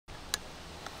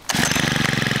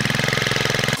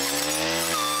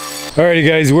Alrighty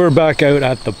guys, we're back out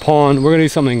at the pond. We're gonna do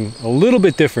something a little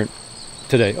bit different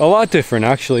today. A lot different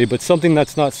actually, but something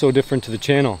that's not so different to the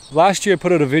channel. Last year I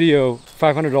put out a video,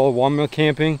 $500 watermelon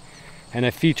camping, and I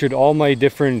featured all my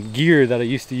different gear that I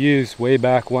used to use way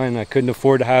back when I couldn't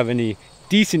afford to have any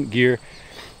decent gear.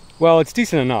 Well, it's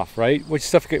decent enough, right? Which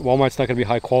stuff at Walmart's not gonna be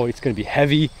high quality, it's gonna be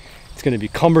heavy, it's gonna be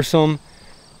cumbersome.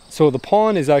 So the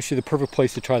pond is actually the perfect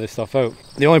place to try this stuff out.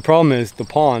 The only problem is the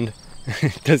pond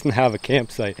doesn't have a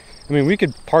campsite. I mean, we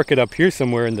could park it up here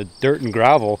somewhere in the dirt and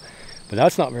gravel, but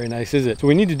that's not very nice, is it? So what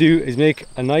we need to do is make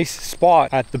a nice spot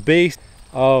at the base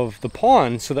of the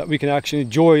pond so that we can actually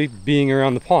enjoy being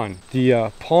around the pond.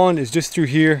 The pond is just through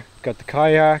here. Got the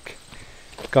kayak,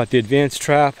 got the advanced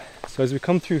trap. So as we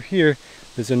come through here,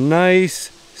 there's a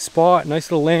nice spot, nice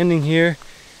little landing here.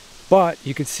 But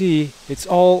you can see it's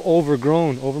all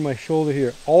overgrown over my shoulder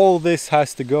here. All this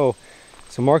has to go.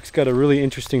 So Mark's got a really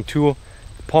interesting tool.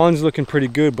 The pond's looking pretty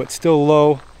good, but still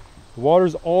low. The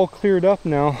water's all cleared up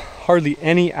now, hardly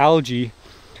any algae.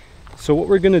 So what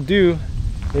we're gonna do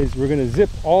is we're gonna zip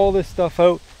all this stuff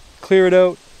out, clear it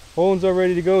out. Holden's all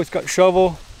ready to go. It's got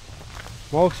shovel.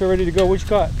 Mark's all ready to go. What you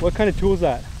got? What kind of tool is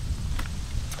that?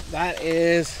 That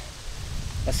is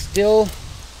a still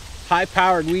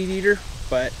high-powered weed eater,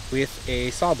 but with a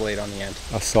saw blade on the end.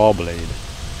 A saw blade.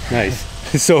 Nice.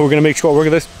 So we're gonna make short work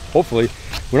of this. Hopefully.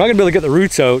 We're not gonna be able to get the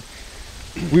roots out.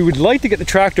 We would like to get the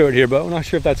tractor out here, but we're not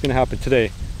sure if that's gonna happen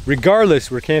today. Regardless,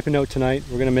 we're camping out tonight.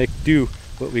 We're gonna make do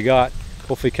what we got.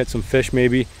 Hopefully catch some fish,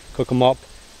 maybe cook them up,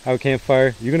 have a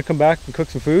campfire. You gonna come back and cook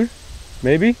some food?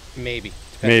 Maybe? Maybe.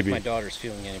 Depends Maybe. if my daughter's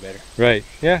feeling any better. Right.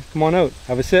 Yeah, come on out.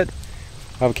 Have a sit.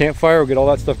 Have a campfire. We'll get all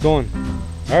that stuff going.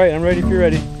 All right, I'm ready if you're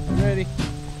ready. I'm ready.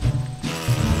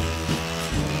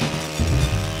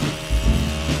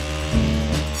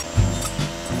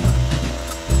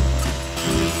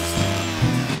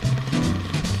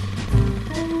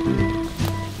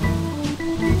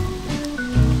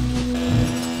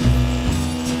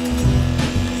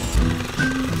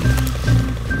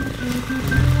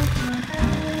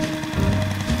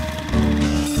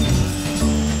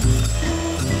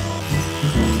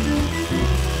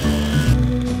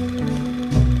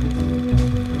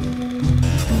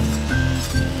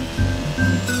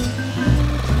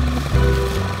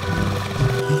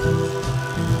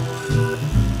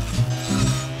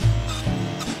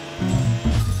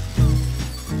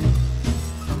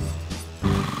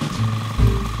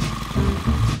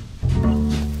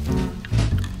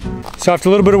 So after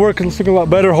a little bit of work, it's looking a lot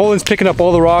better. Holden's picking up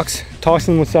all the rocks,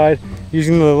 tossing them aside,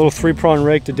 using the little 3-prong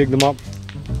rake to dig them up.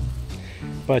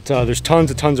 But there's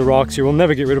tons of rocks here. We'll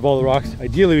never get rid of all the rocks.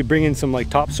 Ideally, we bring in some like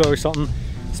topsoil or something,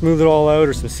 smooth it all out,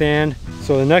 or some sand.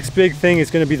 So the next big thing is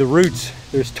going to be the roots.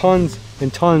 There's tons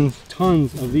and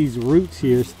tons of these roots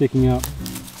here sticking up.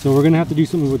 So we're going to have to do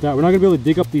something with that. We're not going to be able to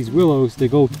dig up these willows. They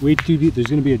go way too deep. There's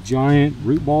going to be a giant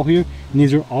root ball here, and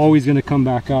these are always going to come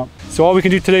back up. So all we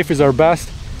can do today is our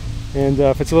best. And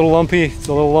if it's a little lumpy, it's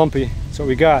a little lumpy. That's what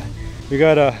we got. We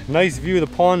got a nice view of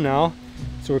the pond now.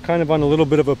 So we're kind of on a little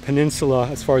bit of a peninsula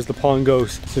as far as the pond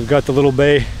goes. So we've got the little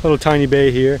bay, little tiny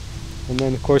bay here. And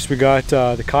then of course we got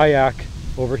the kayak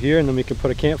over here, and then we can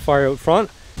put a campfire out front.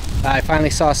 I finally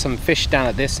saw some fish down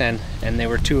at this end, and they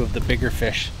were 2 of the bigger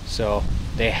fish. So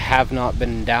they have not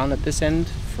been down at this end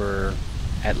for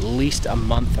at least a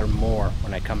month or more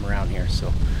when I come around here.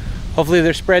 So hopefully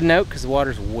they're spreading out because the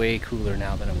water's way cooler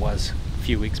now than it was a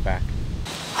few weeks back.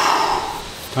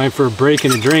 Time for a break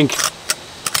and a drink.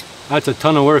 That's a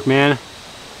ton of work, man.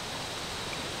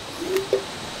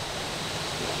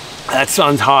 That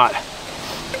sun's hot.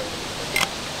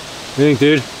 What do you think,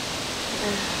 dude?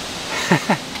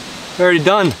 Already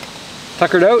done.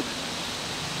 Tuckered out?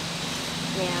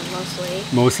 Yeah, mostly.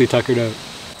 Mostly tuckered out.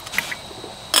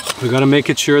 We gotta make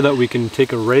it sure that we can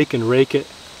take a rake and rake it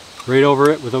right over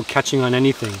it without catching on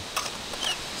anything.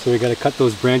 So we gotta cut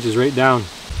those branches right down.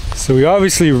 So we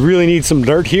obviously really need some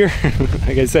dirt here.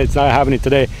 Like I said, it's not happening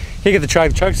today. Can't get the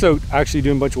truck. The truck's out actually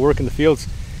doing a bunch of work in the fields.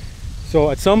 So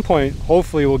at some point,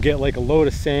 hopefully we'll get like a load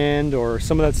of sand or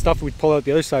some of that stuff we'd pull out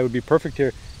the other side would be perfect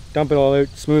here. Dump it all out,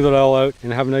 smooth it all out,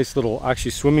 and have a nice little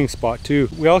actually swimming spot too.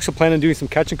 We also plan on doing some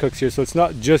catch and cooks here, so it's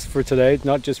not just for today, it's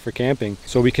not just for camping.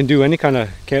 So we can do any kind of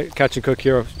catch and cook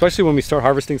here, especially when we start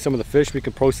harvesting some of the fish. We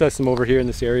can process them over here in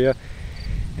this area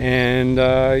and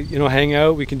you know, hang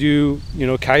out. We can do, you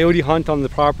know, coyote hunt on the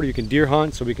property. You can deer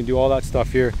hunt, so we can do all that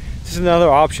stuff here. This is another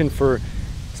option for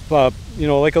you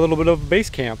know, like a little bit of a base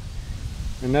camp.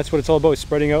 And that's what it's all about,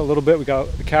 spreading out a little bit. We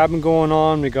got the cabin going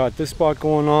on, we got this spot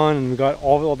going on, and we got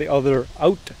all the other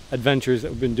out adventures that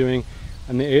we've been doing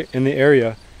in the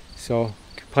area. So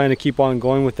plan to keep on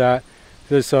going with that.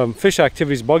 There's some fish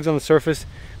activities, bugs on the surface.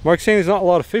 Mark's saying there's not a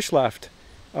lot of fish left,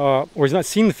 or he's not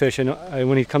seen the fish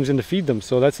when he comes in to feed them.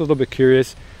 So that's a little bit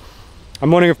curious. I'm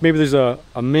wondering if maybe there's a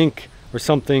mink or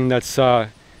something that's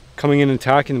coming in and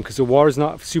attacking them, because the water's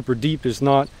not super deep. There's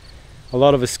not a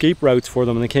lot of escape routes for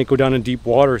them, and they can't go down in deep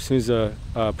water as soon as a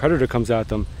predator comes at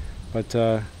them. But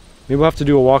maybe we'll have to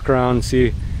do a walk around and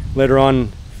see later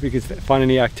on if we can find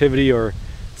any activity or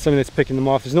something that's picking them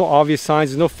off. There's no obvious signs.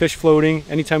 There's no fish floating.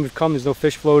 Anytime we've come, there's no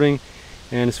fish floating.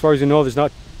 And as far as we know, there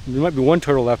might be one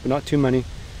turtle left, but not too many.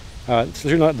 It's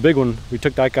not the big one. We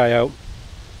took that guy out.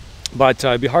 But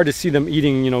it'd be hard to see them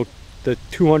eating, you know, the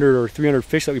 200 or 300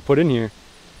 fish that we put in here.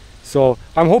 So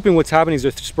I'm hoping what's happening is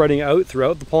they're spreading out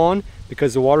throughout the pond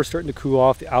because the water's starting to cool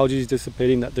off, the algae is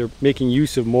dissipating, that they're making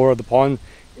use of more of the pond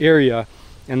area,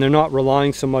 and they're not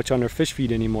relying so much on their fish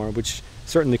feed anymore, which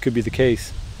certainly could be the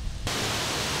case.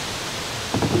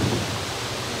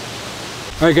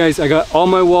 Alright guys, I got all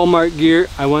my Walmart gear.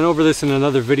 I went over this in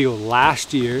another video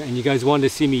last year and you guys wanted to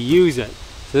see me use it.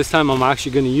 So this time I'm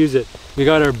actually going to use it. We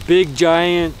got our big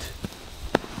giant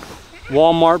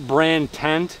Walmart brand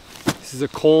tent. This is a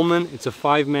Coleman. It's a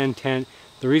 5-man tent.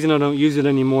 The reason I don't use it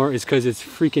anymore is because it's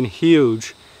freaking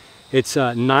huge. It's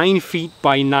 9 feet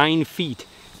by 9 feet.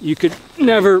 You could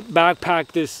never backpack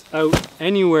this out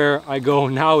anywhere I go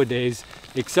nowadays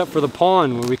except for the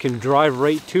pond where we can drive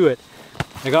right to it.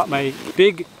 I got my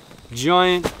big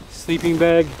giant sleeping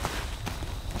bag.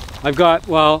 I've got,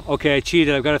 well, okay, I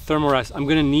cheated. I've got a thermarest. I'm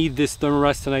gonna need this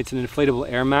thermarest tonight. It's an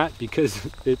inflatable air mat because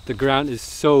the ground is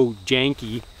so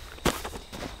janky.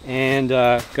 And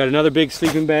got another big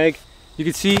sleeping bag. You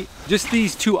can see just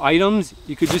these 2 items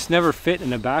you could just never fit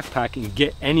in a backpack and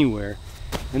get anywhere.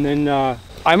 And then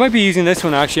I might be using this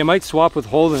one actually. I might swap with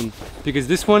Holden because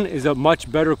this one is a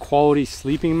much better quality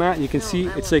sleeping mat. You can see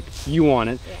it's like you want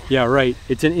it. Yeah, right.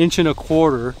 It's 1 1/4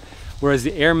 inches, whereas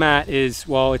the air mat is,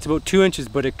 well, it's about 2 inches,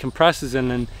 but it compresses,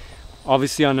 and then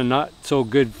obviously on a not so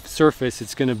good surface,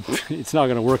 it's not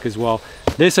gonna work as well.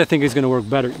 This I think is gonna work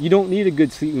better. You don't need a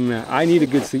good sleeping mat. I need a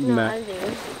good sleeping mat. I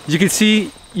do. You can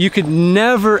see you could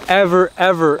never ever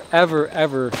ever ever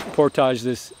ever portage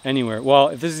this anywhere. Well,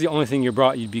 if this is the only thing you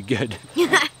brought, you'd be good.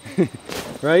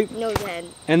 Right? No dead.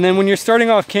 And then when you're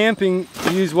starting off camping,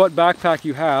 you use what backpack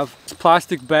you have. It's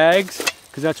plastic bags,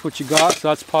 because that's what you got. So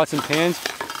that's pots and pans.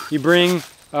 You bring,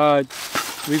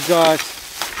 we've got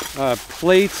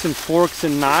plates and forks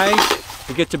and knives.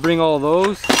 You get to bring all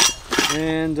those.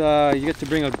 And you get to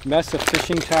bring a mess of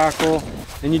fishing tackle.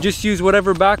 And you just use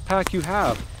whatever backpack you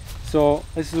have. So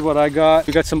this is what I got.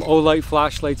 We got some O-light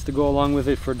flashlights to go along with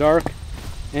it for dark.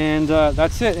 And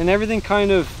that's it. And everything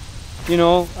kind of, you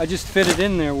know, I just fit it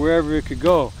in there wherever it could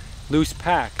go. Loose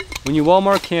pack. When you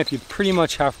Walmart camp, you pretty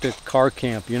much have to car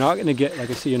camp. You're not going to get, like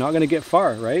I said, you're not going to get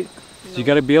far, right? No. So you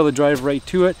got to be able to drive right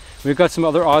to it. We've got some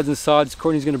other odds and sods.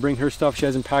 Courtney's going to bring her stuff. She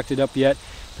hasn't packed it up yet,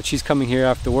 but she's coming here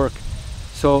after work.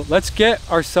 So let's get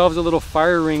ourselves a little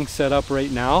fire ring set up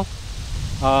right now,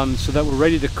 so that we're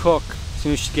ready to cook as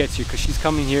soon as she gets here, because she's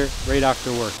coming here right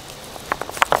after work.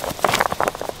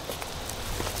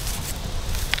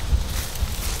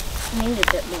 I need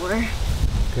a bit more.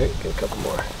 Okay, get a couple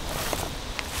more.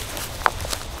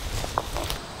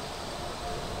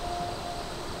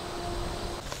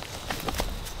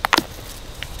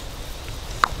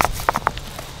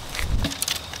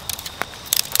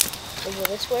 Will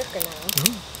this work or no?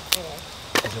 Mm-hmm. Okay.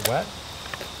 Is it wet?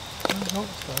 No,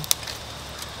 it's fine.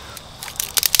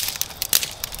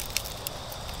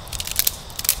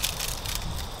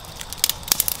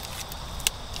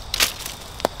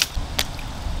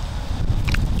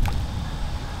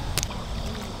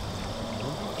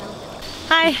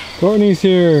 Hi. Courtney's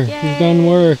here. Yay. She's done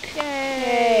work.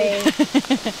 Yay.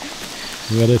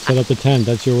 You gotta set up the tent.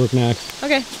 That's your work next.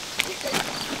 Okay.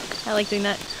 I like doing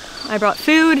that. I brought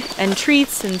food and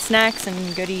treats and snacks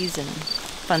and goodies and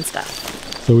fun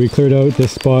stuff. So we cleared out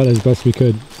this spot as best we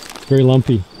could. It's very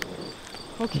lumpy.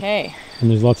 Okay. And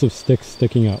there's lots of sticks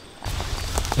sticking up.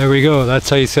 There we go. That's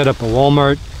how you set up a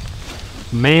Walmart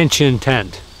mansion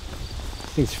tent. This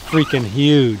thing's freaking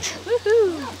huge.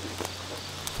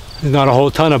 There's not a whole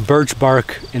ton of birch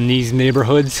bark in these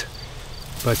neighborhoods,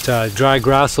 but dry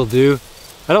grass will do.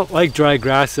 I don't like dry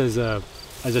grass as a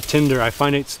tinder. I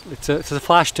find it's a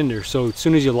flash tinder, so as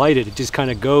soon as you light it, it just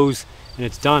kind of goes and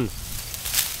it's done.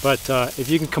 But if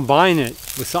you can combine it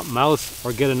with something else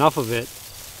or get enough of it,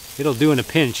 it'll do in a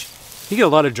pinch. You get a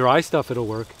lot of dry stuff, it'll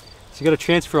work. So you got to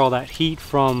transfer all that heat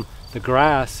from the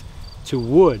grass to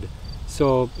wood.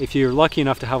 So if you're lucky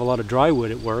enough to have a lot of dry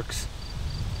wood, it works.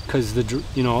 Because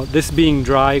this being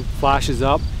dry flashes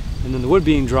up, and then the wood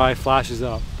being dry flashes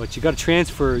up. But you got to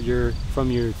transfer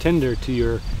from your tinder to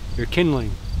your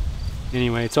kindling.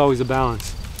 Anyway, it's always a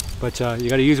balance, but you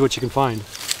got to use what you can find.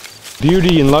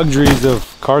 Beauty and luxuries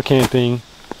of car camping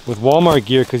with Walmart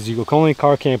gear, because you can only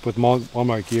car camp with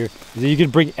Walmart gear, is that you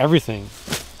could bring everything.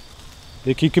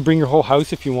 Like, you could bring your whole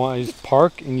house if you want. You just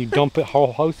park and you dump the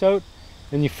whole house out,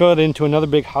 and you fill it into another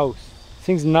big house. This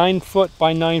thing's 9 foot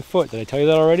by 9 foot. Did I tell you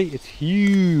that already? It's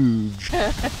huge.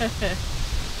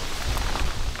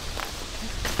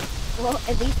 Well,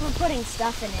 at least we're putting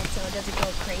stuff in it so it doesn't go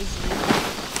crazy.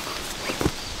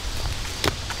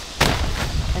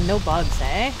 And no bugs,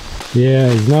 eh? Yeah,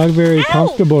 it's not very Ow!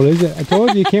 comfortable, is it? I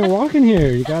told you, you can't walk in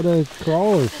here. You gotta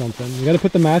crawl or something. You gotta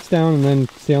put the mats down and then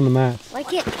stay on the mats. Why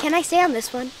can I stay on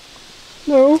this one?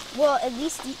 No. Well, at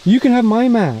least You can have my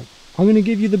mat. I'm gonna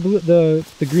give you the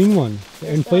green one, the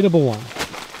inflatable one.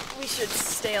 We should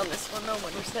stay on this one though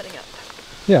when we're setting up.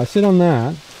 Yeah, sit on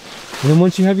that. And then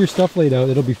once you have your stuff laid out,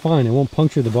 it'll be fine. It won't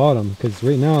puncture the bottom, because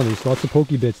right now there's lots of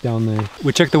pokey bits down there.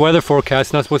 We checked the weather forecast.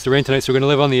 It's not supposed to rain tonight, so we're gonna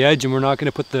live on the edge, and we're not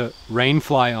gonna put the rain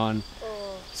fly on.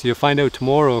 So you'll find out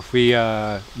tomorrow if we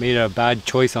made a bad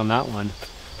choice on that one.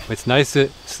 But it's nice to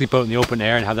sleep out in the open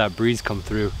air and have that breeze come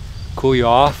through, cool you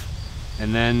off,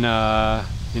 and then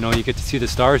you know, you get to see the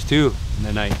stars too in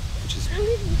the night, which is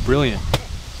brilliant.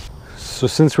 So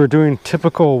since we're doing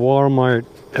typical Walmart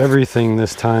everything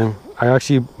this time, I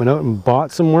actually went out and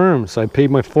bought some worms. I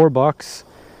paid my $4.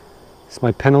 It's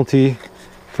my penalty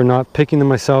for not picking them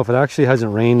myself. It actually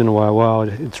hasn't rained in a while. Well,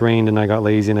 it's rained and I got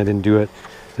lazy and I didn't do it.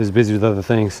 I was busy with other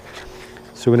things.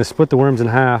 So we're gonna split the worms in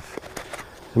half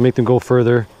and make them go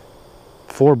further.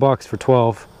 $4 for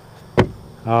 12.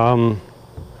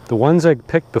 The ones I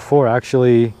picked before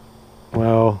actually,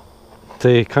 well,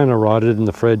 they kind of rotted in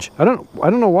the fridge. I don't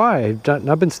know why. I've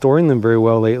not been storing them very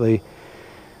well lately.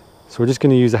 So we're just going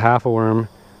to use a half a worm.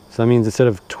 So that means instead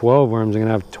of 12 worms, I'm going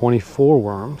to have 24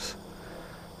 worms.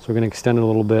 So we're going to extend it a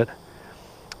little bit.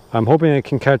 I'm hoping I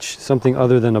can catch something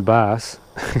other than a bass.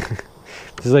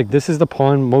 This is the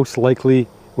pond most likely,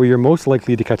 where you're most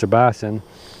likely to catch a bass in.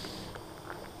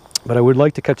 But I would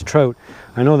like to catch a trout.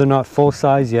 I know they're not full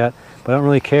size yet, but I don't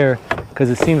really care, because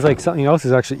it seems like something else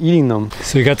is actually eating them.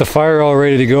 So we got the fire all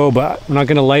ready to go, but I'm not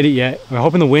going to light it yet. We're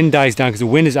hoping the wind dies down, because the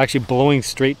wind is actually blowing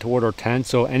straight toward our tent,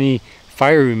 so any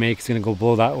fire we make is going to go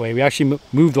blow that way. We actually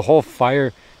moved the whole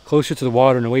fire closer to the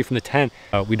water and away from the tent.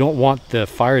 We don't want the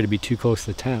fire to be too close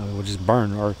to the tent. It will just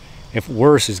burn, or if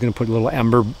worse, it's going to put little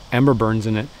ember burns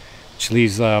in it, which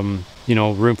leaves you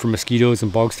know, room for mosquitoes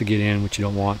and bugs to get in, which you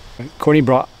don't want. Courtney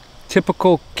brought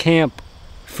typical camp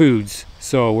foods,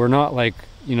 so we're not like,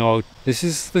 you know, this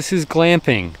is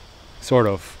glamping, sort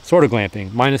of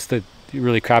glamping, minus the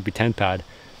really crappy tent pad.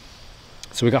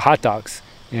 So we got hot dogs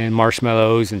and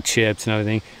marshmallows and chips and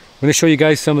everything. I'm going to show you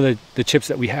guys some of the chips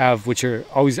that we have, which are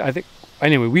always, I think,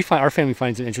 anyway, our family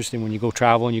finds it interesting when you go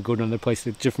travel and you go to another place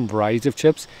with different varieties of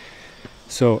chips,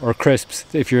 so, or crisps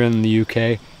if you're in the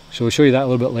UK. So we'll show you that a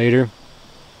little bit later.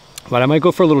 But I might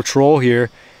go for a little troll here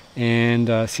and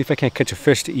see if I can't catch a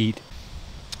fish to eat.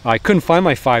 I couldn't find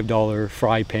my $5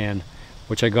 fry pan,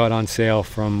 which I got on sale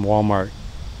from Walmart.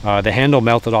 The handle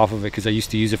melted off of it because I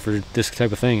used to use it for this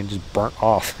type of thing. It just burnt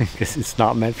off because it's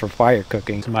not meant for fire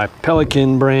cooking. It's my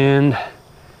Pelican brand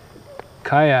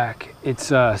kayak. It's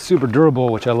super durable,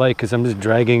 which I like, because I'm just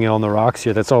dragging it on the rocks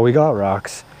here. That's all we got,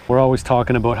 rocks. We're always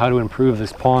talking about how to improve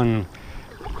this pond.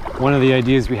 One of the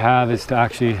ideas we have is to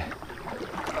actually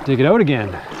dig it out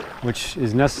again, which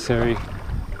is necessary,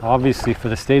 obviously, for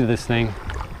the state of this thing.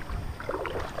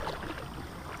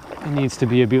 It needs to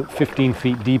be about 15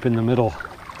 feet deep in the middle,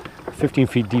 15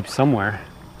 feet deep somewhere.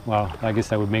 Well, I guess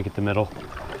that would make it the middle.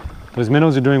 Those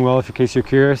minnows are doing well, in case you're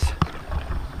curious.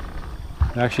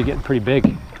 They're actually getting pretty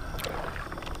big.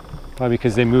 Probably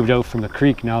because they moved out from the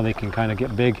creek, now they can kind of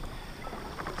get big.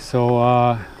 So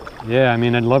yeah, I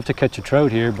mean, I'd love to catch a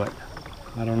trout here, but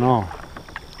I don't know.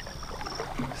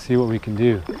 See what we can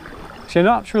do. See, I'm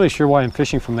not really sure why I'm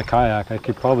fishing from the kayak. I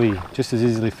could probably just as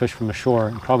easily fish from the shore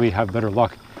and probably have better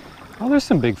luck. Oh, there's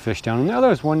some big fish down there.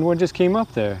 There's one just came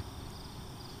up there.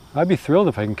 I'd be thrilled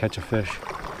if I can catch a fish.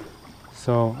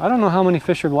 So I don't know how many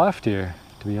fish are left here,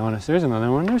 to be honest. There's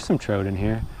another one. There's some trout in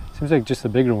here. Seems like just the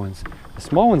bigger ones. The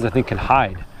small ones I think can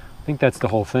hide. I think that's the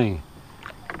whole thing.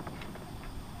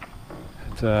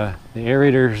 The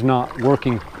aerator's not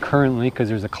working currently because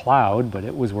there's a cloud, but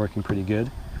it was working pretty good.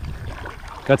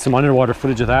 Got some underwater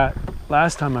footage of that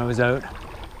last time I was out.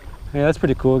 Yeah, that's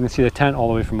pretty cool. You can see the tent all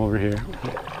the way from over here.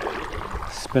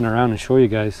 Spin around and show you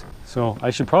guys. So I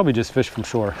should probably just fish from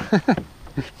shore,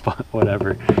 but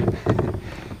whatever.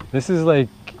 This is like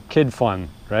kid fun,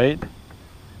 right?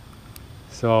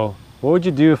 So what would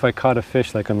you do if I caught a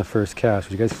fish like on the first cast?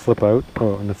 Would you guys flip out?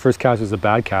 Oh, and the first cast was a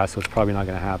bad cast, so it's probably not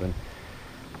going to happen.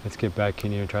 Let's get back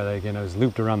in here and try that again. I was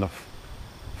looped around the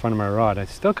front of my rod. I'm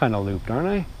still kind of looped, aren't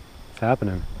I? What's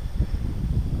happening?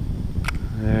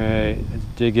 All right, let's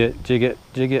jig it, jig it,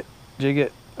 jig it, jig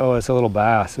it. Oh, it's a little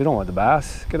bass. We don't want the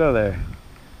bass. Get out of there.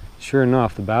 Sure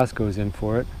enough, the bass goes in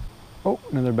for it. Oh,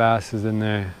 another bass is in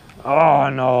there.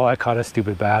 Oh no, I caught a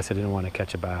stupid bass. I didn't want to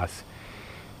catch a bass.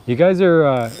 You guys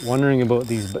are wondering about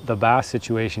the bass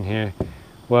situation here.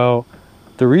 Well,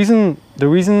 the reason that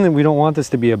we don't want this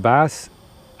to be a bass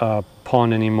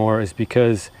pond anymore is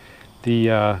because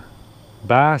the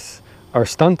bass are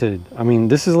stunted. I mean,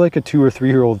 this is like a 2 or 3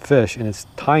 year old fish and it's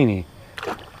tiny.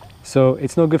 So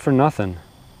it's no good for nothing.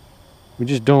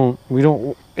 It's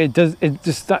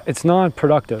not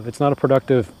productive. It's not a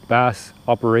productive bass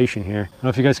operation here. I don't know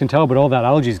if you guys can tell, but all that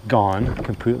algae's gone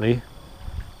completely.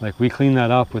 Like, we cleaned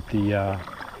that up with the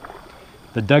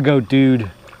dugout dude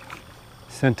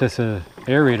sent us a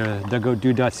aerator,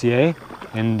 dugoutdude.ca,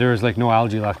 and there's like no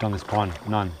algae left on this pond,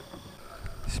 none.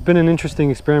 It's been an interesting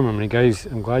experiment. I mean, guys,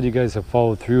 I'm glad you guys have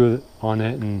followed through on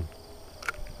it, and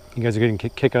you guys are getting a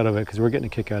kick out of it because we're getting a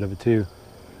kick out of it too.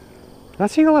 Not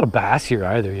seeing a lot of bass here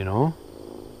either, you know.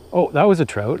 Oh, that was a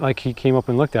trout. Like, he came up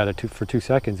and looked at it for 2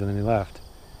 seconds and then he left.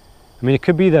 I mean, it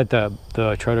could be that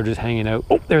the trout are just hanging out.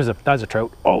 Oh, that's a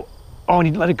trout. Oh, and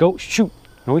he let it go. Shoot.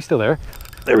 No, he's still there.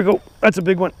 There we go. That's a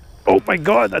big one. Oh my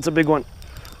God, that's a big one.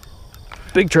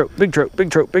 Big trout, big trout, big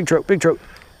trout, big trout, big trout,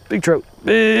 big trout,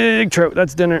 big trout.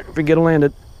 That's dinner if we get it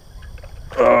landed.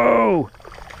 Oh,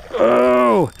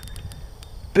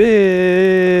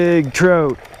 big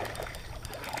trout.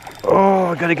 Oh,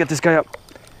 I gotta get this guy up.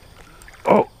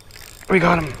 Oh, we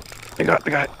got him. We got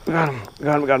him.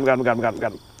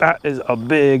 That is a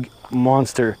big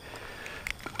monster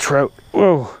trout.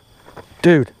 Whoa,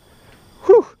 dude.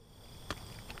 Whew.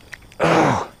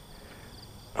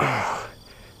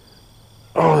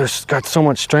 Oh, there's got so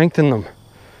much strength in them.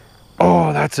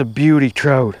 Oh, that's a beauty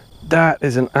trout. That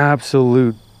is an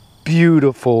absolute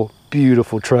beautiful,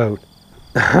 beautiful trout.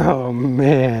 Oh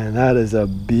man, that is a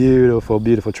beautiful,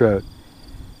 beautiful trout.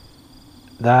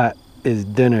 That is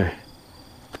dinner.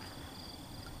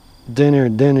 Dinner.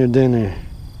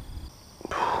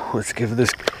 Let's give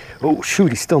this. Oh shoot,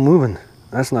 he's still moving.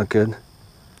 That's not good.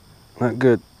 Not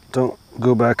good. Don't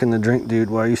go back in the drink, dude.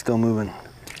 Why are you still moving?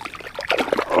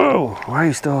 Oh, why are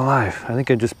you still alive? I think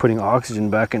I'm just putting oxygen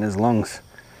back in his lungs.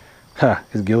 Ha,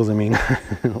 his gills, I mean.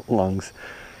 Lungs.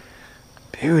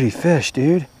 Beauty fish,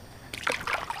 dude.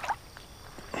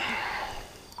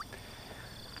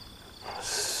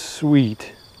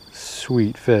 Sweet,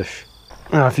 sweet fish.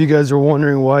 Now, if you guys are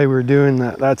wondering why we're doing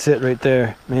that, that's it right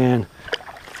there, man.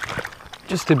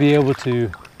 Just to be able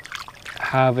to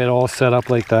have it all set up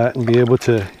like that and be able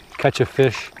to catch a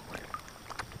fish.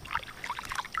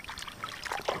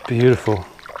 Beautiful.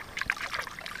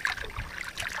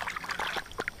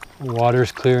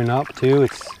 Water's clearing up too.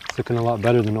 It's looking a lot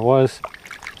better than it was.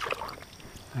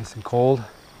 Nice and cold.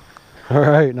 All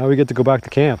right, now we get to go back to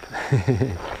camp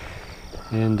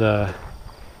and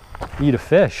eat a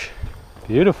fish.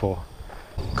 Beautiful.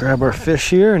 Grab our fish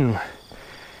here and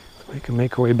we can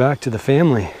make our way back to the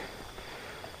family.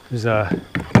 There's a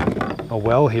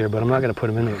well here, but I'm not gonna put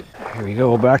them in it. Here we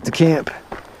go, back to camp.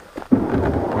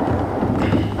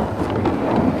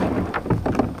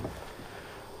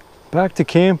 Back to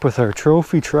camp with our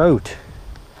trophy trout.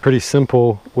 Pretty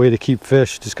simple way to keep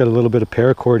fish. Just got a little bit of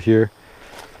paracord here.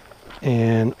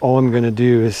 And all I'm gonna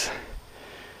do is,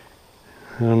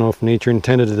 I don't know if nature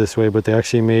intended it this way, but they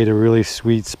actually made a really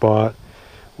sweet spot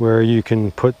where you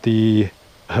can put the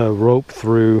rope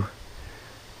through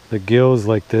the gills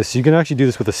like this. You can actually do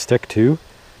this with a stick too.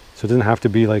 So it doesn't have to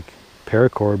be like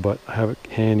paracord, but have it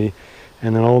handy.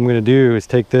 And then all I'm gonna do is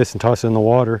take this and toss it in the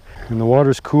water. And the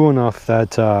water's cool enough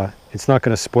that it's not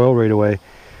gonna spoil right away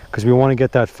because we wanna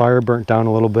get that fire burnt down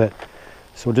a little bit.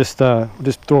 So just throw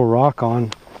a rock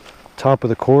on top of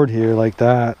the cord here like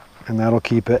that, and that'll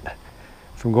keep it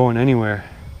from going anywhere.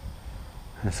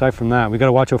 And aside from that, we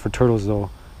gotta watch out for turtles though.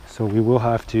 So we will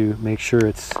have to make sure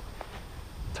it's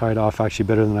tied off actually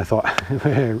better than I thought,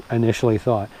 initially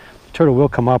thought. The turtle will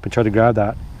come up and try to grab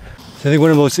that. So I think one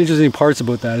of the most interesting parts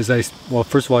about that is well,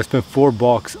 first of all, I spent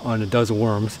 $4 on a dozen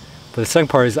worms. But the second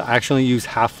part is I actually used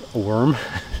half a worm.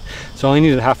 So I only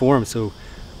needed half a worm. So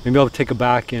maybe I'll take it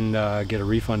back and get a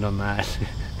refund on that.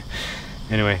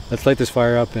 Anyway, let's light this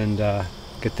fire up and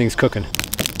get things cooking.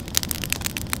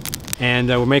 And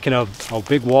we're making a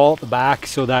big wall at the back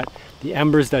so that the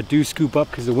embers that do scoop up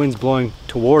because the wind's blowing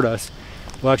toward us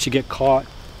will actually get caught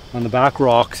on the back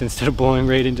rocks instead of blowing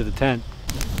right into the tent.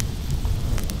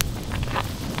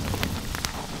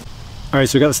 All right,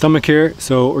 so we got the stomach here.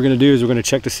 So what we're gonna do is we're gonna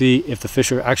check to see if the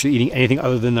fish are actually eating anything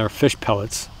other than their fish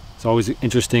pellets. It's always an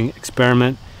interesting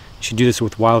experiment. You should do this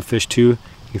with wild fish too.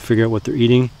 You can figure out what they're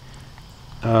eating.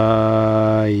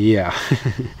 Yeah,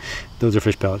 those are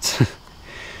fish pellets.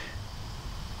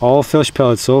 All fish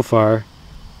pellets so far.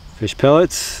 Fish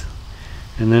pellets.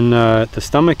 And then the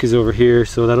stomach is over here,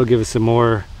 so that'll give us a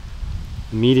more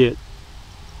immediate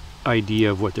idea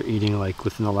of what they're eating like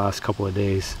within the last couple of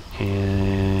days.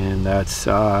 And that's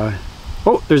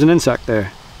oh, there's an insect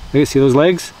there. You see those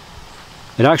legs?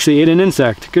 It actually ate an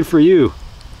insect. Good for you.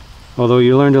 Although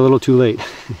you learned a little too late.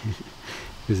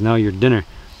 Because now you're dinner.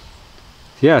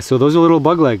 Yeah, so those are little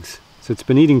bug legs. So it's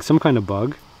been eating some kind of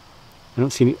bug. I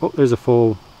don't see any. Oh, there's a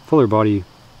fuller body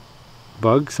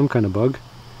bug, some kind of bug.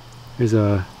 There's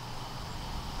a,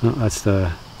 no, that's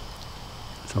a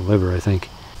liver, I think.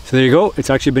 So there you go. It's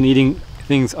actually been eating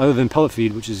things other than pellet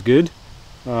feed, which is good.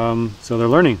 So they're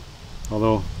learning,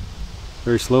 although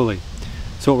very slowly.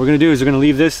 So what we're gonna do is we're gonna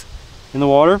leave this in the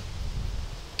water,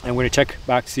 and we're gonna check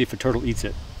back to see if a turtle eats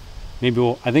it. Maybe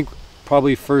we'll, I think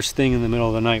probably first thing in the middle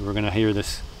of the night, we're gonna hear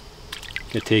this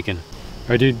get taken. All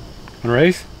right, dude, wanna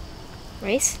race?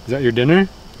 Race? Is that your dinner?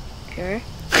 Sure.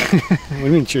 What do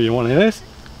you mean sure? You want this?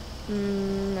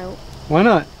 No. Why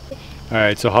not? All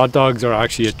right, so hot dogs are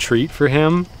actually a treat for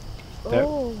him that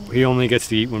he only gets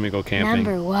to eat when we go camping.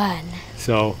 Number one.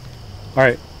 So, all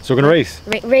right, so we're gonna race.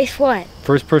 Race what?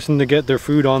 First person to get their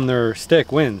food on their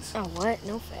stick wins. Oh, what?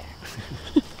 No fair.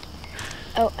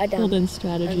 Oh, I don't. Holden's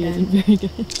strategy isn't very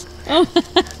good. Oh.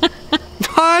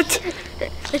 What?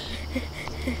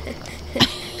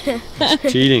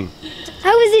 That's cheating.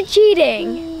 How is it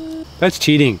cheating? That's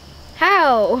cheating.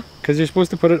 How? Because you're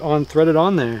supposed to put it on, thread it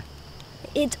on there.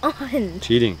 It's on.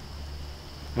 Cheating.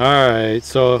 All right,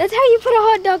 so That's how you put a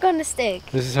hot dog on a stick.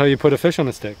 this is how you put a fish on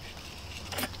a stick.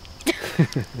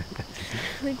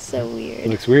 Looks so weird. It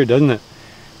looks weird, doesn't it?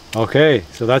 Okay,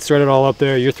 so that's threaded all up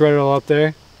there. You're threaded all up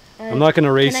there. I'm not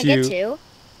gonna race Can I you. get two?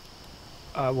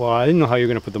 Well, I didn't know how you're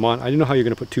gonna put them on. I didn't know how you're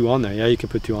gonna put two on there. Yeah, you can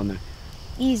put two on there.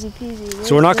 Easy peasy.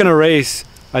 So we're not gonna race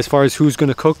as far as who's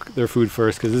gonna cook their food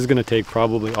first, because this is gonna take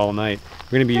probably all night.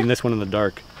 We're gonna be eating this one in the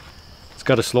dark. It's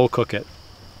gotta slow cook it,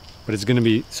 but it's gonna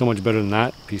be so much better than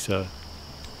that piece of.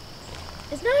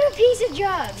 It's not a piece of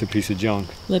junk. It's a piece of junk.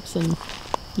 Lips and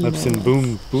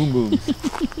boom booms.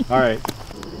 All right.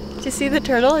 Did you see the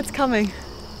turtle? It's coming.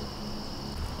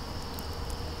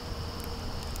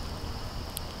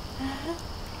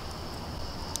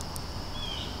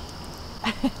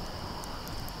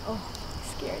 Oh,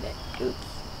 scared it. Oops.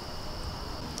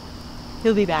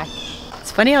 He'll be back.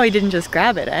 It's funny how he didn't just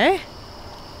grab it, eh?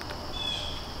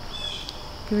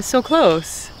 He was so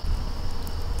close.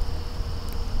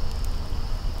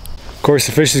 Of course,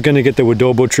 the fish is going to get the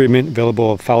Wadobo treatment,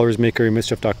 available at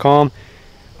fowlersmakerymischief.com.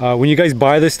 When you guys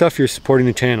buy this stuff, you're supporting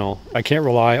the channel. I can't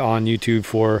rely on YouTube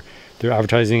for their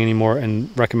advertising anymore and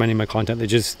recommending my content.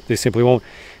 They simply won't.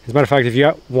 As a matter of fact, if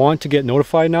you want to get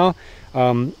notified now,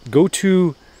 go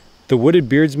to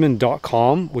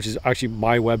thewoodedbeardsman.com, which is actually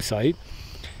my website.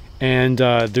 And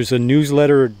there's a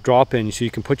newsletter drop-in, so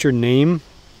you can put your name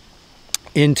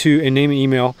into a name and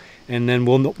email, and then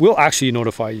we'll actually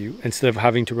notify you instead of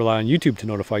having to rely on YouTube to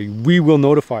notify you. We will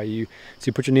notify you. So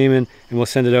you put your name in, and we'll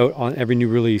send it out on every new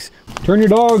release. Turn your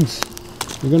dogs.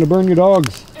 You're gonna burn your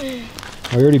dogs. I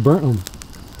already burnt them.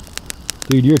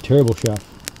 Dude, you're a terrible chef.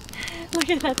 Look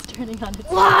at that's turning on its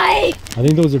Why? I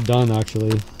think those are done,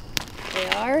 actually. They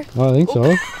are? Oh, I think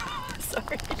so.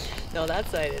 Sorry. No, that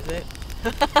side is it.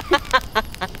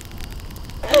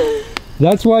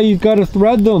 That's why you've got to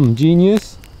thread them,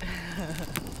 genius.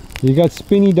 You got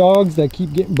spinny dogs that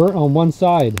keep getting burnt on one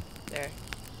side. There.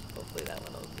 Hopefully that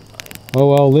one will be fine. Oh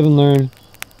well, live and learn.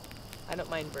 I don't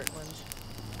mind burnt ones.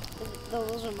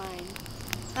 Those are mine.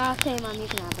 Okay, Mom, you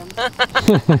can have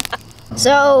them.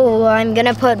 So, I'm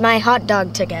gonna put my hot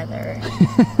dog together.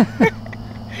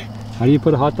 How do you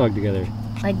put a hot dog together?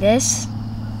 Like this.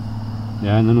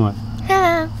 Yeah, and then what?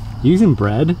 Yeah. Using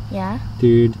bread? Yeah.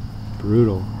 Dude,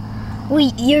 brutal. Well,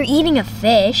 you're eating a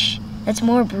fish. That's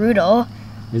more brutal.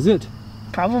 Is it?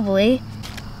 Probably.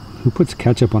 Who puts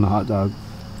ketchup on a hot dog?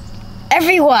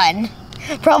 Everyone.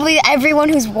 Probably everyone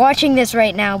who's watching this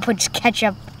right now puts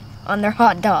ketchup on their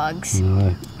hot dogs.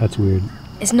 No, that's weird.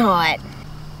 It's not.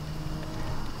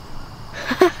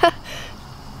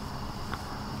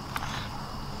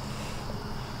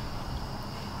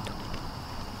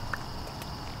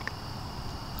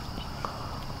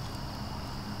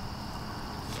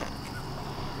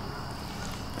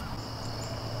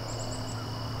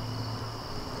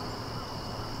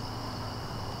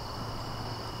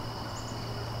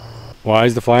 Why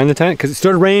is the fly in the tent? Because it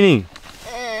started raining.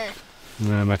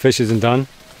 My fish isn't done.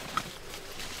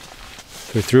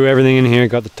 So we threw everything in here,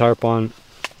 got the tarp on,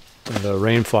 the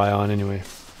rain fly on anyway.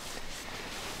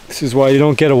 This is why you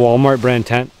don't get a Walmart brand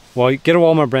tent. Well, you get a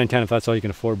Walmart brand tent if that's all you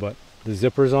can afford, but the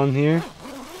zippers on here,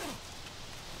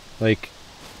 like,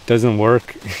 doesn't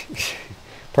work.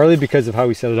 Partly because of how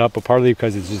we set it up, but partly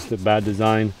because it's just a bad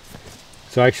design.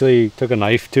 So I actually took a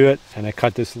knife to it and I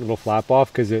cut this little flap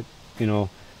off because it, you know,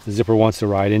 the zipper wants to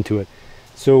ride into it.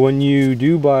 So when you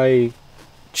do buy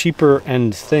cheaper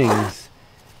end things,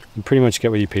 you pretty much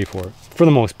get what you pay for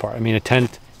the most part. I mean, a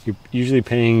tent, you're usually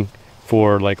paying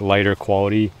for like lighter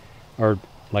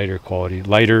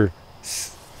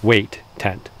weight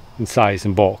tent in size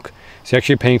and bulk. So you're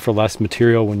actually paying for less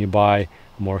material when you buy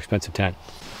a more expensive tent.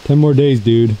 10 more days,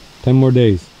 dude. 10 more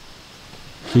days.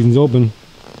 Season's open.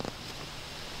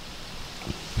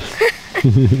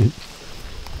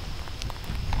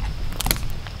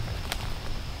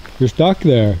 You're stuck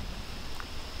there.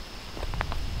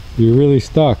 You're really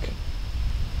stuck.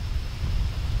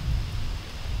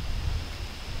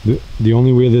 The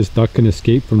only way this duck can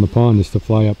escape from the pond is to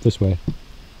fly up this way.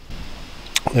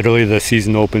 Literally, the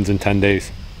season opens in 10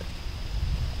 days.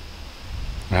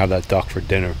 I have that duck for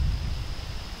dinner.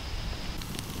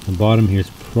 The bottom here is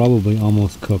probably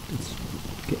almost cooked. It's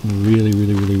getting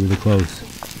really close.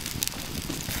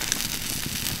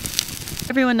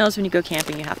 Everyone knows when you go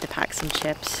camping you have to pack some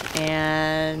chips,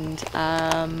 and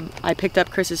I picked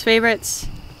up Chris's favorites,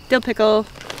 dill pickle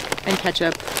and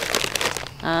ketchup.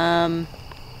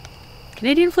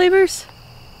 Canadian flavors?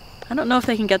 I don't know if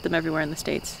they can get them everywhere in the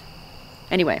States.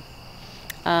 Anyway,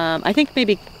 I think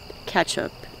maybe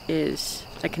ketchup is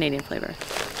a Canadian flavor.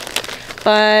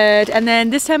 And then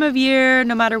this time of year,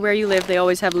 no matter where you live, they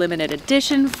always have limited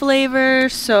edition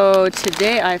flavors. So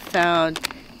today I found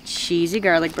cheesy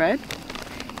garlic bread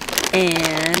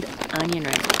and onion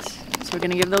rings. So we're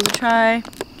gonna give those a try.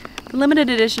 The limited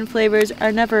edition flavors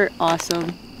are never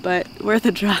awesome, but worth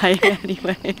a try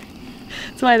anyway.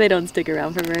 That's why they don't stick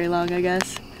around for very long, I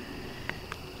guess.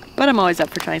 But I'm always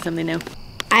up for trying something new.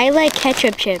 I like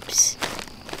ketchup chips.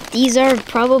 These are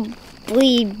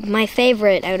probably my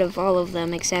favorite out of all of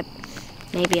them, except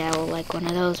maybe I will like one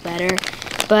of those better.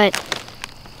 But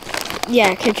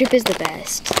yeah, ketchup is the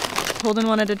best. Holden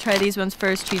wanted to try these ones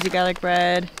first, cheesy garlic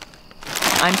bread.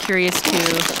 I'm curious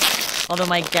too, although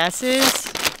my guess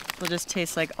is will just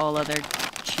taste like all other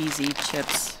cheesy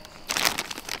chips,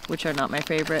 which are not my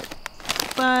favorite.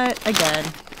 But again,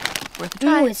 worth a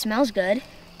try. Ooh, it smells good.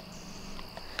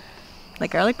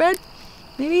 Like garlic bread?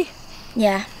 Maybe?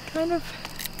 Yeah. Kind of.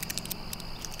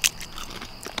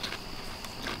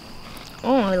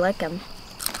 Oh, I like them.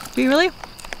 Do you really?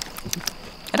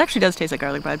 It actually does taste like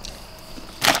garlic bread.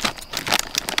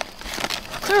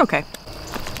 They're okay.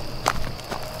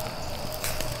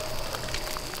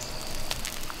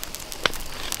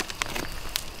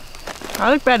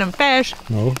 Garlic bread and fish.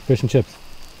 No, fish and chips.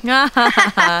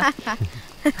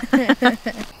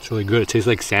 It's really good. It tastes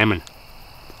like salmon.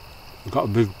 It's got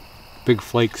big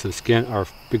flakes of skin, or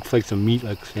big flakes of meat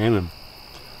like salmon.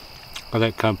 Got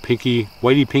that kind of pinky,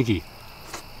 whitey pinky.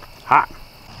 Hot.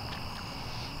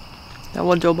 That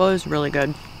one adobo is really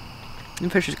good.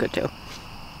 And fish is good too.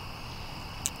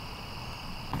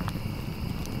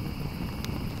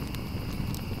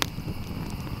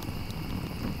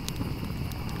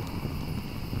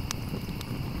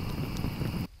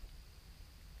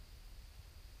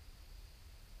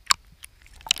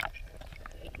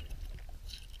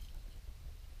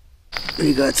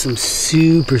 We got some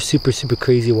super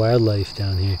crazy wildlife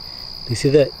down here. Do you see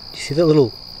that? Do you see that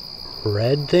little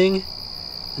red thing?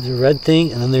 There's a red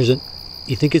thing, and then there's a,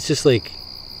 you think it's just like,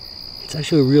 it's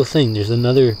actually a real thing. There's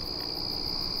another,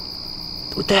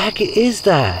 what the heck is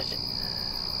that?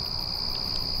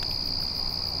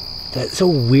 That's the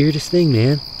weirdest thing,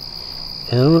 man.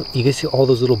 And I don't know, you guys see all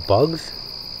those little bugs?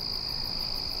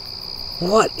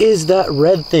 What is that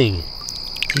red thing?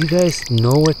 Do you guys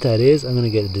know what that is? I'm gonna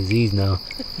get a disease now.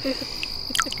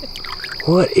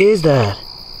 What is that?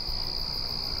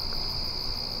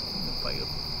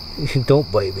 Don't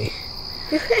bite me.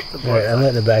 Alright, I'm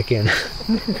letting it back in.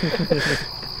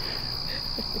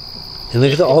 And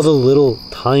look at all the little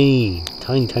tiny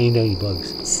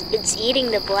bugs. It's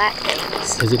eating the black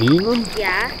things. Is it eating them?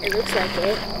 Yeah, it looks like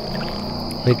it.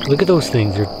 Like, look at those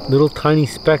things. They're little tiny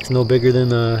specks no bigger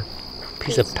than a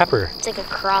piece of pepper. It's like a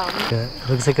crumb. Yeah, it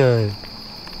looks like a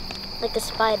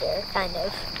spider, kind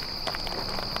of.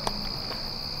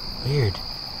 Weird.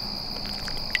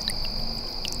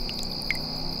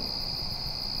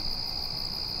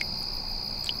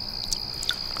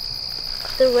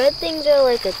 The red things are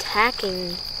like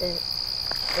attacking the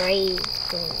gray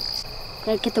things.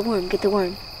 Get the worm, get the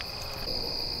worm.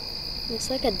 Looks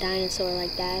like a dinosaur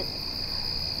like that.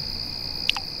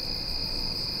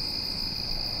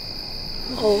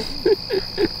 Oh.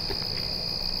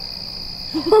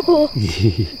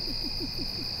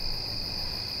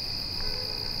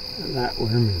 That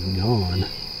worm is gone.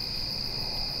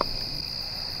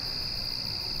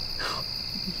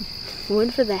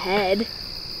 One for the head.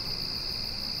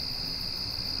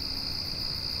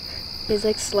 He's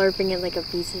like slurping it like a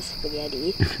piece of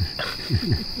spaghetti.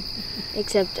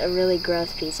 Except a really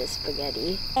gross piece of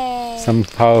spaghetti.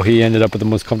 Somehow he ended up with the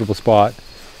most comfortable spot.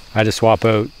 I had to swap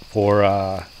out for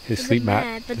his sleep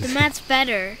mat. But the mat's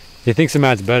better. He thinks the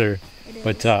mat's better,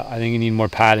 but I think you need more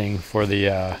padding for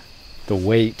the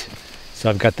weight. So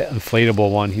I've got the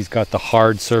inflatable one. He's got the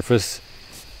hard surface.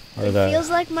 Or it feels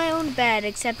like my own bed,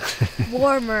 except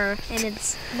warmer, and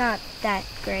it's not that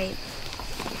great.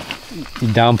 He's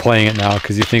downplaying it now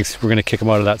because he thinks we're gonna kick him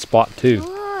out of that spot too.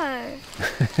 You are.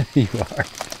 You are.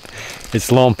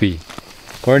 It's lumpy.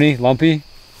 Courtney, lumpy?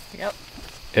 Yep.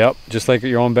 Yep, just like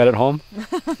your own bed at home.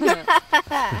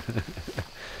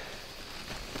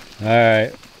 All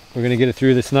right, we're gonna get it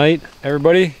through this night.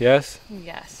 Everybody, yes?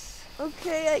 Yes.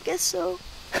 Okay, I guess so.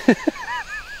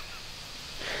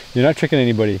 You're not tricking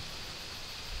anybody.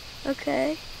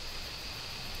 Okay.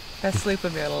 Best sleep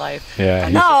of your life. Yeah.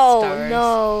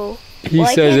 No. He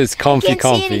says it's comfy. I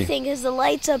can't see anything because the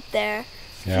light's up there.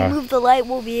 Yeah. If you move the light,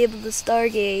 we'll be able to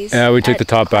stargaze. Yeah, we took the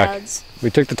top clouds. back. We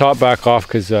took the top back off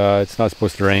because it's not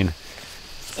supposed to rain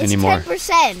anymore. It's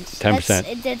 10%.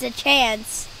 10%. There's a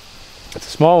chance. It's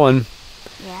a small one.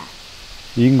 Yeah.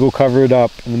 You can go cover it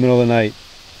up in the middle of the night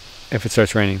if it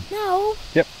starts raining. No.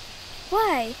 Yep.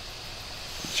 Why?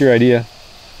 It's your idea.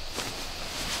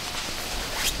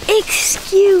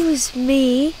 Excuse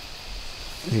me.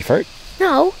 Did you fart?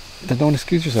 No. Then don't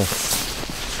excuse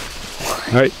yourself.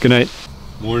 All right, good night.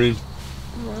 Morning.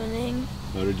 Morning.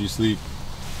 How did you sleep?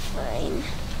 Fine.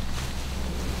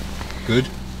 Good?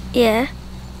 Yeah.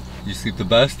 You sleep the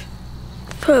best?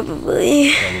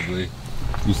 Probably. Probably.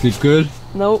 You sleep good?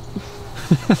 Nope.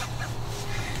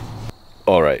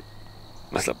 All right.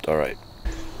 I slept all right.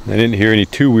 I didn't hear any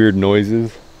too weird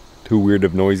noises. Too weird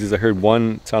of noises. I heard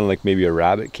one sounded like maybe a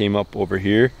rabbit came up over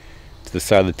here to the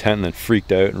side of the tent and then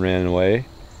freaked out and ran away.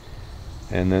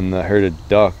 And then I heard a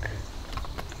duck.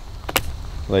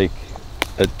 Like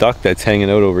a duck that's hanging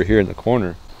out over here in the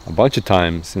corner a bunch of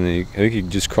times, and I think he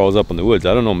just crawls up in the woods.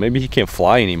 I don't know, maybe he can't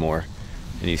fly anymore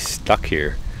and he's stuck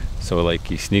here, so like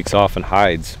he sneaks off and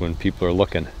hides when people are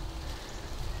looking.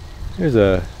 There's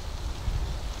a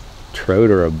trout,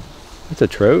 or what's a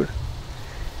trout?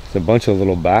 There's a bunch of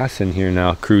little bass in here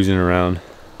now cruising around.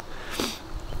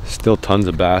 Still tons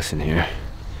of bass in here,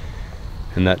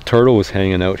 and that turtle was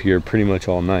hanging out here pretty much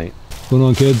all night. What's going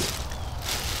on, kids?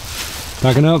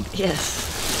 Packing up?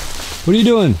 Yes. What are you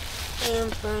doing?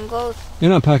 I'm gonna go. You're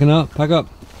not packing up. Pack up.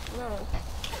 No.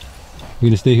 You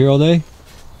gonna stay here all day?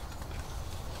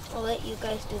 I'll let you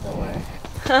guys do the work.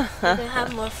 We're gonna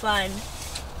have more fun.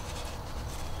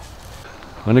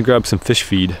 I'm gonna grab some fish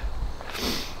feed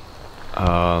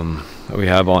that we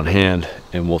have on hand,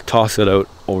 and we'll toss it out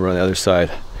over on the other side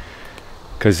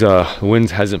because the wind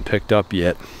hasn't picked up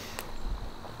yet.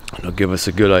 It'll give us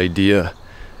a good idea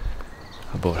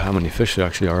about how many fish there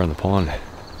actually are in the pond.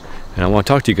 And I want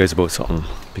to talk to you guys about something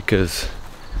because,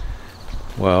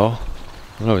 well,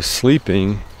 when I was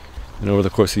sleeping and over the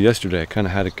course of yesterday, I kind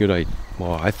of had a good idea.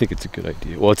 Well, I think it's a good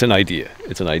idea. Well, it's an idea.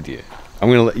 It's an idea. I'm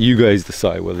going to let you guys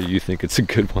decide whether you think it's a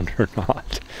good one or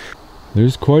not.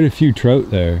 There's quite a few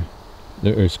trout there.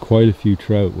 There's quite a few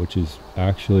trout, which is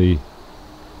actually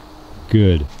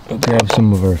good. I'll grab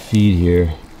some of our feed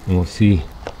here and we'll see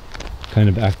what kind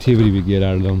of activity we get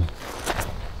out of them.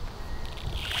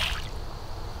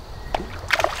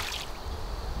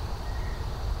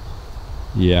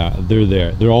 Yeah, they're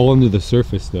there. They're all under the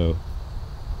surface though.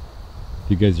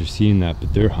 You guys are seeing that,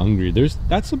 but they're hungry. There's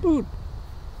a good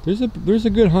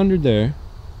 100 there.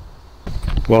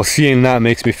 Well, seeing that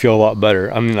makes me feel a lot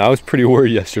better. I mean, I was pretty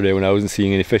worried yesterday when I wasn't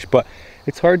seeing any fish, but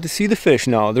it's hard to see the fish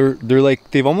now. They're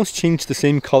like, they've almost changed the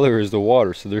same color as the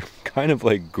water, so they're kind of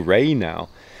like gray now.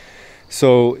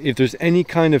 So if there's any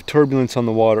kind of turbulence on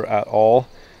the water at all,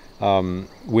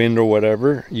 wind or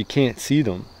whatever, you can't see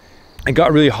them. It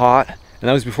got really hot, and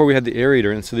that was before we had the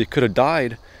aerator, and so they could have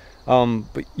died.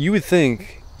 But you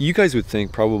guys would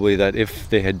think probably that if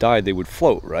they had died, they would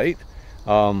float, right?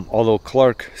 Although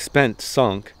Clark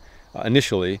sunk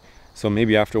initially, so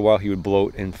maybe after a while he would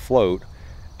bloat and float,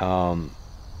 and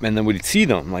then we'd see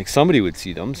them, like somebody would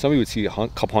see them. Somebody would see a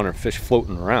couple hundred fish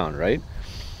floating around, right?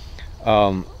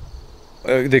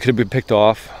 They could have been picked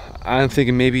off. I'm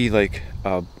thinking maybe like,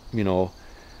 you know,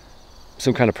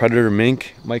 some kind of predator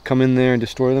mink might come in there and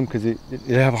destroy them, because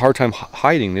they have a hard time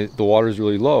hiding. The water is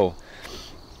really low.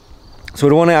 So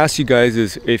what I want to ask you guys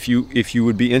is if you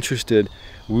would be interested.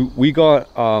 We got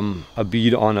a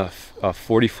bead on a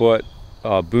 40-foot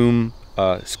boom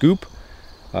scoop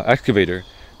excavator.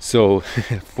 So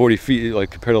 40 feet, like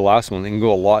compared to the last one, they can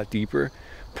go a lot deeper.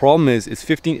 Problem is, it's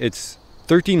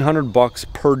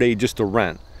 $1,300 per day just to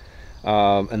rent,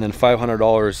 and then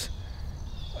 $500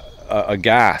 a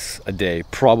gas a day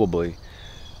probably.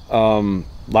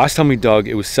 Last time we dug,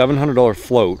 it was $700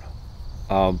 float,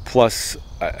 plus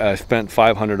I spent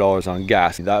 $500 on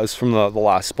gas. That was from the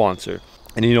last sponsor.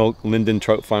 And you know, Linden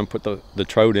Trout Farm put the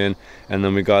trout in, and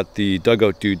then we got the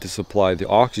dugout dude to supply the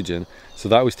oxygen. So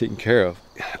that was taken care of.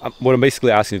 What I'm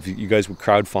basically asking, if you guys would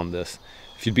crowdfund this,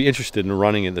 if you'd be interested in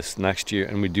running it this next year,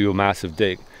 and we do a massive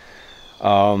dig.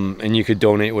 And you could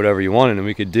donate whatever you wanted, and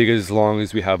we could dig as long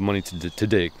as we have money to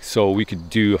dig. So we could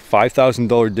do a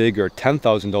 $5,000 dig or a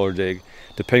 $10,000 dig,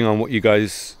 depending on what you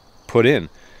guys put in.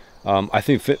 I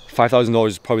think $5,000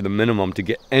 is probably the minimum to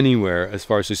get anywhere, as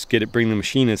far as just bring the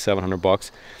machine in.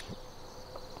 $700,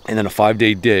 and then a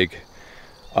 5-day dig.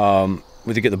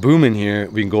 To get the boom in here,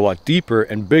 we can go a lot deeper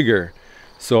and bigger.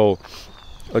 So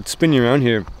let's spin you around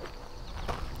here.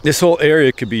 This whole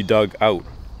area could be dug out.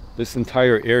 This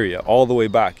entire area, all the way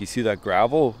back. You see that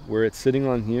gravel where it's sitting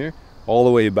on here, all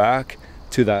the way back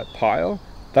to that pile.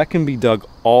 That can be dug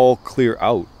all clear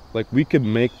out. Like, we could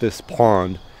make this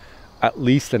pond at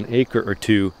least an acre or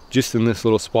two just in this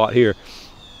little spot here,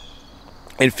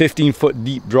 and 15-foot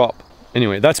deep drop.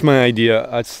 Anyway, that's my idea.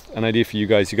 That's an idea for you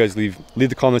guys. You guys leave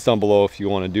the comments down below if you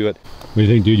want to do it. What do you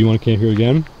think, dude? You want to camp here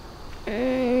again?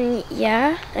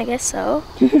 Yeah, I guess so.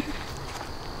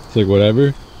 It's like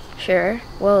whatever. Sure.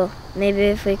 Well, maybe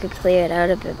if we could clear it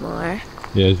out a bit more.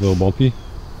 Yeah, it's a little bumpy.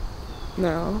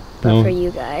 No, but for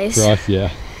you guys. For us,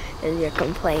 yeah. As you're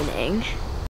complaining.